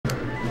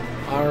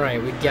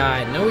Alright, we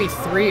got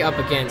Noe3 up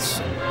against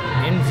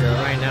Indra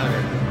right now.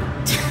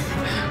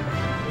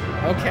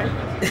 Okay.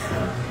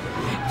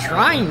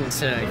 Trying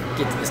to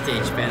get to the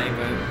stage betting,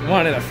 but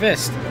wanted a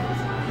fist.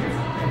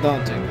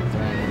 Don't take it the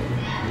wrong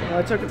way. Well,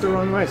 I took it the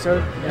wrong way, sir.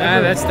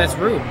 Nah, that's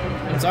rude.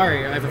 I'm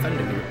sorry, I've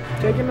offended you.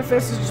 Taking the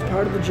fist is just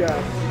part of the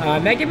job.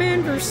 Mega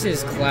Man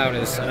versus Cloud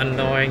is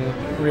annoying,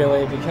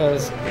 really,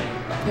 because,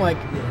 like,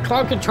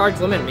 Cloud can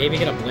charge limit, maybe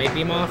get a blade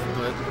beam off,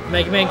 but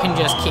Mega Man can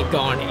just keep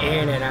going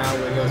in and out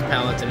with those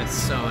pellets, and it's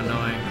so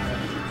annoying.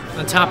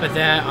 On top of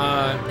that,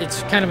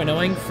 it's kind of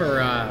annoying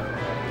for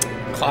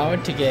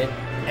Cloud to get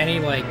any,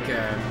 like,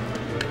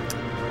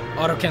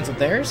 auto-cancel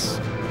theirs,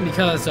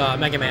 because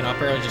Mega Man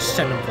up early just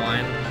send him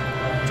flying.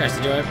 Tries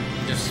to do it,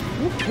 just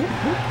whoop, whoop,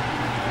 whoop.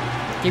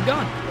 Keep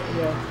going.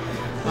 Yeah.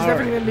 There's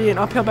definitely going to be an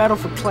uphill battle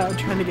for Cloud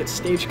trying to get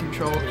stage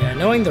control. Yeah,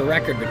 knowing the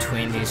record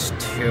between these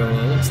two,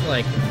 it looks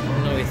like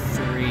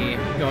Noe3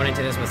 going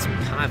into this with some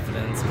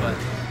confidence, but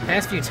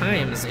past few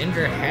times,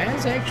 Indra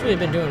has actually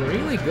been doing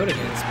really good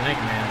against Mega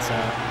Man, so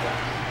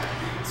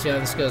see how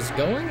this goes.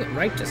 Going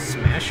right to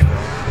Smash Bros.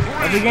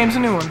 Every game's a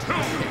new one.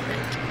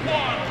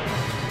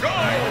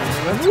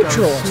 Let's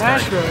neutral go.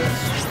 Smash Bros.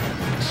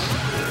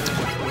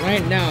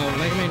 Right now,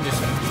 Mega Man just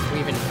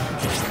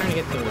trying to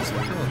get those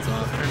pellets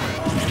off, trying to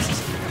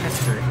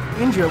pester it.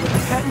 Indra with the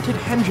patented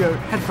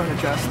headphone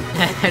adjust.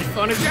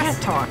 Headphone adjust?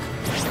 Can't talk.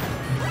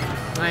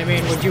 I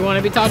mean, would you want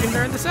to be talking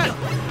during the set?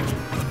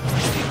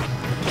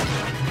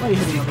 Why are you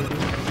hitting over here?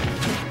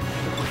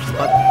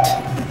 But,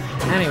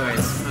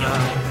 anyways,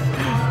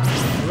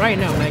 right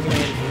now Mega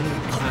Man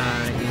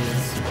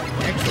is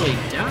actually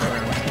down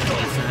around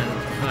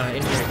 50%.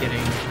 Indra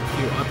getting a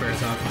few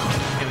uppers off.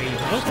 And we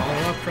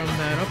follow up from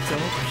that up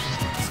tilt.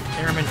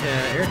 Air him into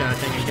air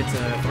dodging and gets a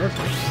forward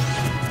punch.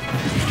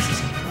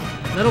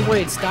 Little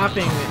Blade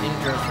stopping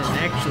Indra from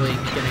actually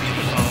getting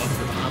the follow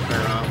for the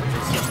upper off,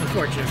 which is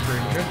unfortunate for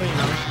Indra, but you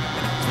know,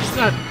 it's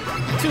not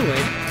too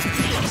late.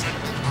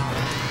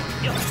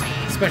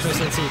 Especially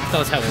since he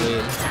does have a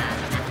lead.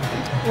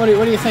 What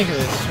do you think of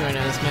this right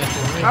now, this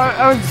match?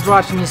 I was just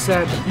watching the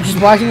set. You're just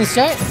watching the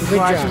set? Good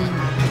job.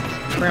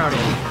 Proud of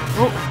you.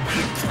 Oh.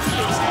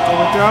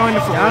 We're throwing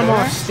the I'm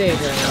off stage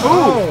right now. Ooh.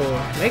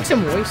 Oh, makes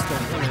him waste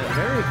them.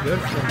 Very good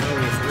for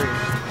Noe3.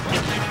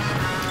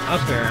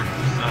 Up there.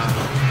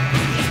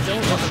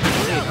 Still up the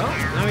lead. Oh,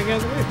 now he got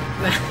the lead.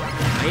 I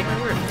ate my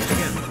word.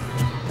 Again.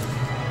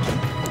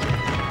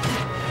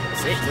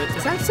 Safe, but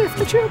is that safe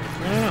for you?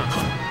 I don't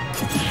know.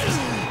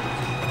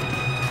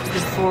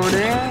 Just forward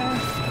air.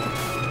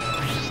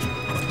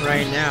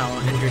 Right now,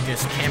 Indra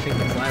just camping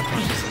the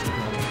platform.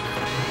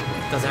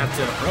 Doesn't have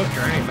to approach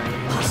or anything.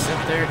 Just sit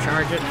there,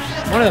 charge it.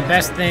 One of the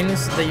best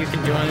things that you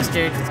can do on the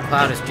stage with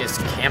Cloud is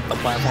just camp the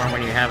platform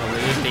when you have a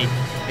lead.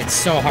 It's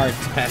so hard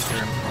to pester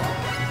him.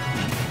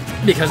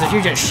 Because if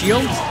you just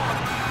shield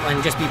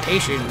and just be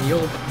patient,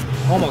 you'll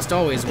almost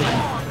always win.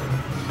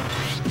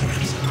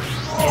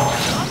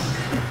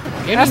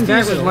 That's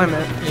the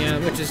limit. Yeah,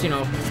 which is, you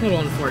know, a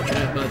little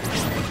unfortunate, but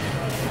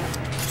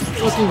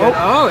looking good.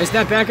 Oh, is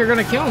that backer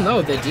gonna kill?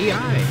 No, the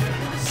DI.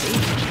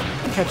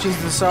 Catches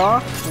the saw.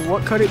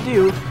 What could it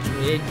do?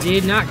 It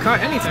did not cut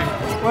anything.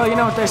 Well, you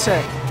know what they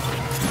say.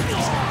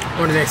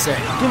 What do they say?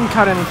 Didn't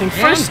cut anything.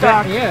 First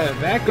stock. Yeah,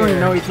 back going to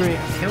Noe3.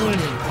 Killing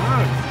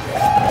Cloud.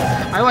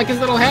 I like his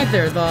little hat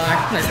there. The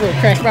nice little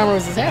crash bomber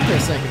was his hat for a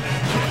second.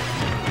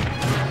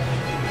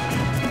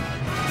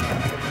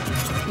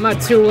 I'm not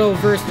too well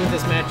versed with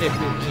this matchup,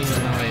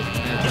 even though I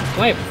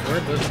played before,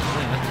 but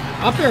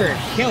up air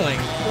killing.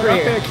 Up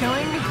air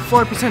killing.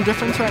 4%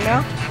 difference right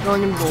now.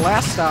 Going into the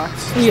last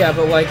stocks. Yeah,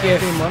 but like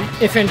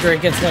if Indra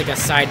gets like a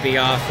side B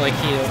off, like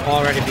he'll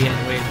already be in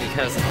the lead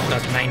because it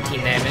does 19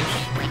 damage.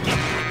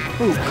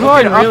 Ooh,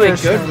 good. Really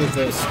good with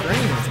those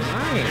screens.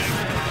 Nice.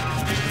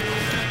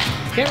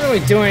 Can't really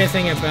do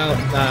anything about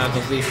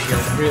the leaf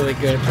shield. Really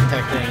good at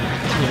protecting.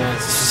 You know,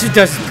 it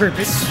does its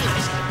purpose.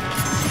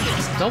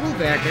 Double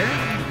backer,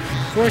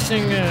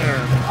 forcing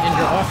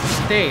Indra off the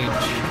stage.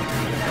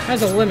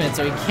 Has a limit,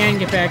 so he can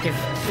get back if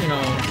you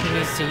know he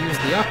needs to use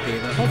the up B,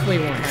 but hopefully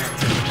he won't have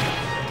to.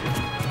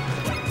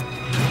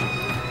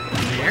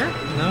 There.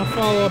 Now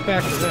follow up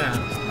after that.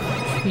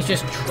 He's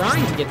just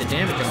trying to get the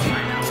damage off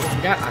right now.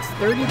 We've got a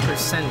 30%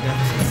 deficit.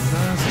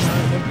 That's not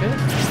a good bit.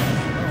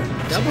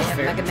 Double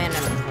fair. Mega Man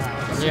and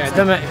Cloud.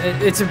 Yeah,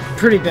 it's a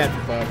pretty bad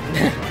for Bob.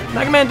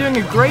 Mega Man doing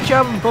a great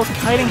job of both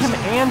kiting him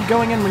and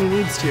going in when he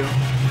needs to.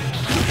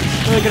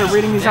 Really good at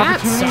reading these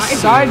opportunities.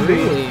 Side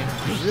B.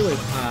 Really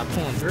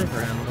pulling through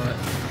for him, but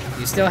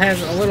he still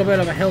has a little bit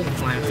of a hill to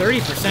climb.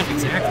 30%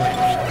 exactly.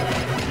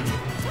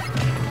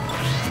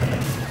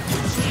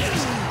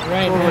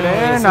 Right over now,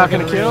 there, not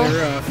gonna kill.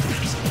 Really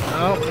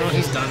oh, no,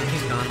 he's done.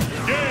 He's done.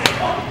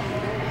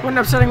 Wouldn't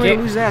upsetting way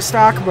to lose that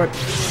stock, but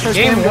first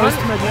game goes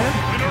to Mega Man.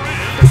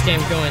 First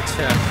game going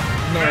to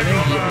Norman,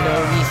 the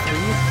Noe3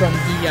 from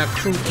the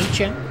crew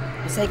HN.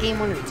 Is that game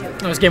 1 or 2?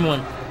 No, it's game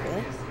 1.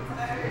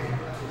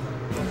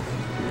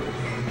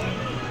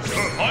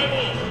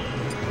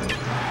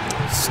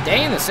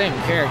 Staying the same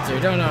character.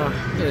 Don't know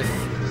if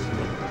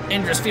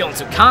Indra's feeling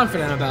so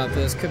confident about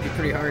this. Could be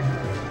pretty hard. How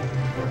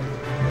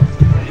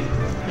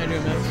you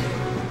doing, man?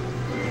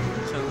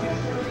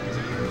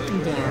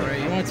 I'm doing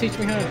alright. You want to teach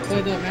me how to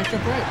play the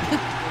matchup right?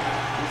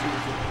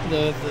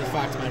 the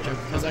Fox matchup,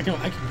 because I can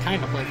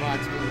kind of play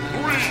Fox. But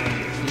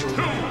 3, 2,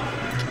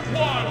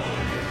 1,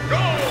 go!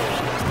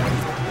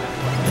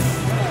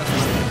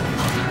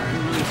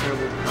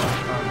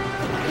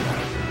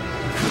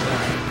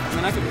 I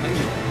mean, I could play it.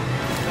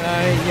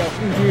 Yo,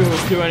 do you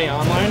do any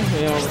online?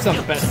 You know, it's not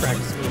the best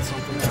practice, but it's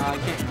something. I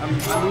can't. I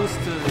lose to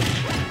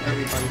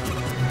everybody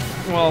online.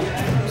 Well,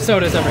 so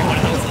does everyone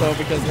else, though,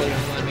 because like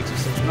online makes you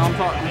so. No, I'm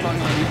talking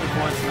like you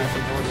performance match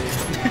with all days.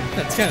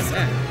 That's kind of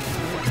sad.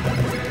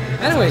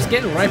 Anyways,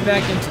 getting right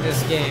back into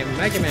this game.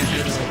 Mega Man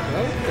has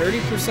about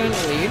 30%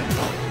 lead.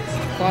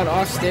 Cloud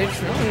off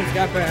stage. No one's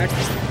got back.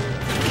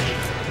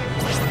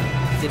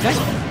 Did that?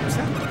 Was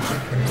that?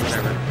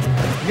 Whatever.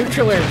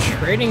 Neutral air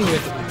trading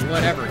with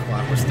whatever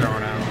Cloud was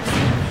throwing out.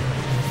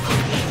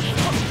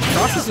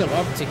 Crosses him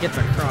up to get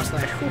the cross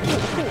slash.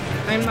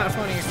 I'm not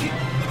funny.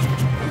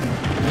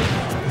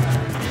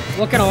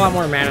 Looking a lot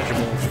more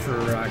manageable for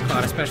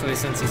Cloud, especially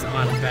since he's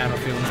on the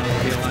battlefield now.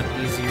 It'll be a lot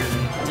easier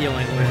than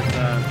dealing with,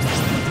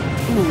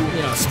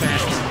 you know,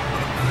 smashing.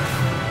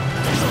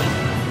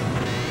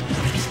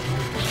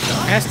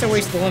 Has to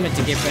waste the limit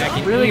to get back.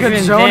 And really even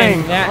good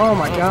zoning. That, oh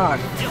my god.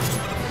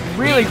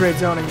 Really great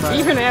zoning, but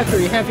even after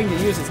having to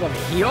use his limit,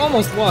 he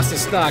almost lost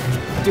his stock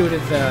due to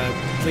the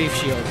Leaf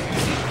Shield.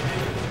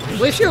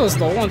 Leaf Shield is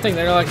the one thing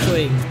that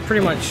actually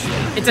pretty much,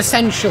 it's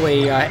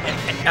essentially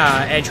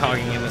edge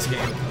hogging in this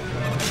game.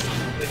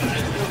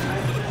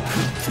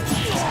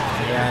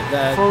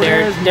 Yeah,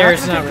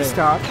 there's not really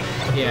stock.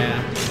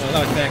 Yeah, well,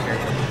 that was backer.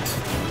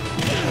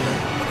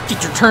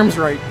 Get your terms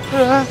right.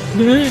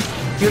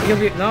 You'll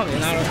be no, you're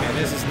not okay.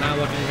 This is not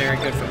looking very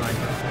good for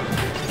Michael.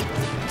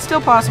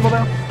 Still possible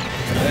though.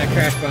 That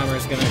crash bomber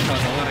is going to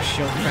cause a lot of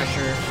shield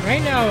pressure.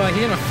 Right now,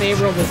 he's in a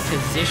favorable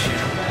position.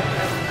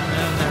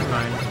 Never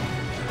mind.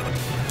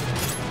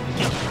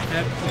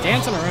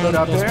 Dancing around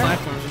those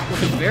platforms,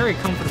 looking very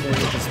comfortable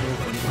with this move.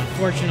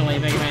 Unfortunately,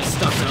 Mega Man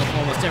stuck out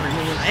almost every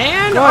move.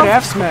 And good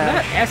F smash.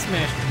 That F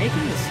smash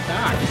taking the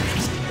stock.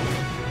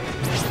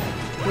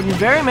 Would be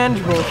very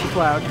manageable with the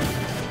Cloud.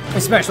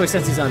 Especially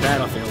since he's on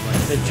battlefield.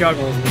 Like, the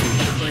juggles will be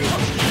crazy.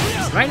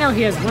 Right now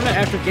he has limit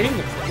after getting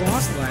the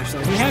cross slash, so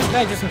he has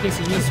that just in case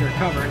he needs to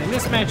recover. And in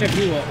this matchup,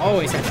 he will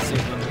always have to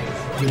save limit.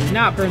 Do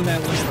not burn that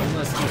limit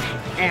unless you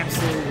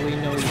absolutely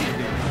know you can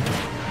do it.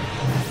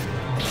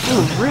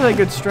 Ooh, really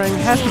good string.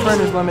 Has to burn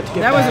his limit to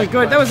get that.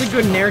 That was a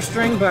good nair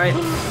string, but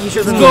you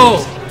should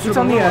go. It's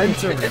on the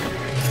edge.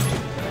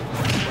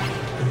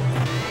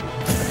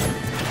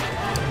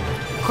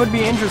 Could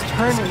be Indra's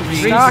turn in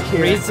stock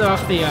here. Reads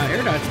off the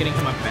air dodge, getting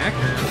him a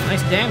backer.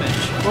 Nice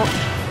damage. Well,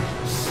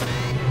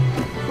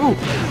 ooh.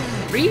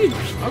 Reed.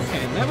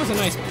 Okay, that was a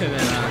nice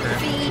pivot.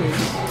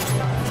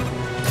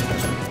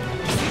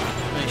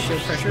 Nice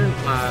shield pressure.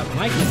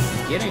 Mike is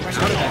getting out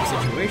of that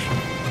situation.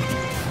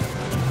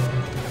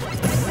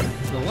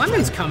 The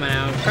lemon's coming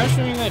out,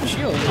 pressuring that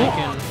shield.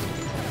 Making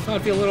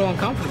Cloud feel a little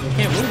uncomfortable.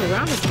 Can't move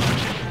around as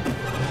much.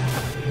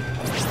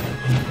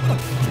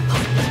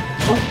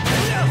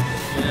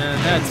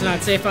 That's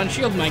not safe on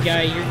shield, my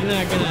guy. You're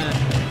not gonna.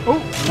 Oh,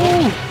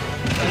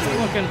 How's it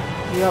looking?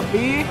 Yep,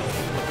 B.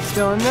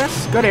 Still in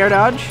this. Good air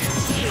dodge.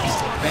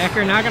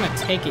 Backer not gonna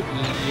take it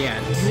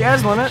yet. He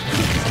has limit.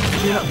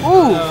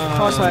 Ooh,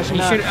 cross slash. He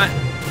should.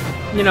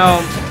 You know,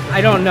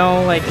 I don't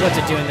know like what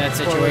to do in that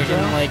situation.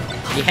 Like,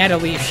 he had a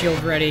Leaf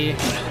Shield ready.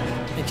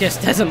 It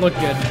just doesn't look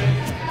good.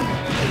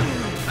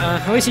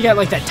 At least you got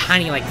like that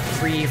tiny like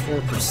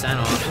 3-4%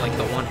 off like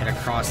the one hit a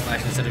cross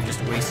slash instead of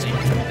just wasting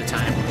the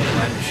time with the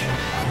ledge.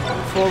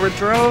 Forward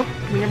throw,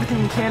 doing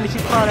everything you can to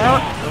keep Cloud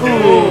out.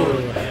 Ooh.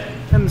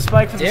 And the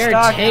spike for the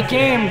stock.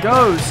 Game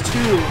goes to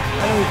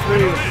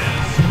Noe3.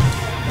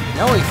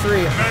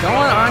 Noe3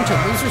 going on to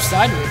loser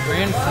side in the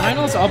grand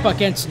finals up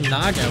against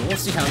Naga. We'll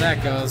see how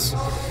that goes.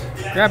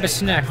 Grab a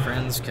snack,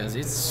 friends, because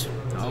it's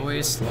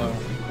always slow.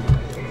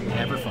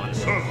 Never fun.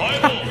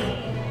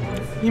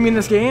 You mean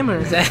this game,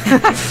 or?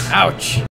 Ouch.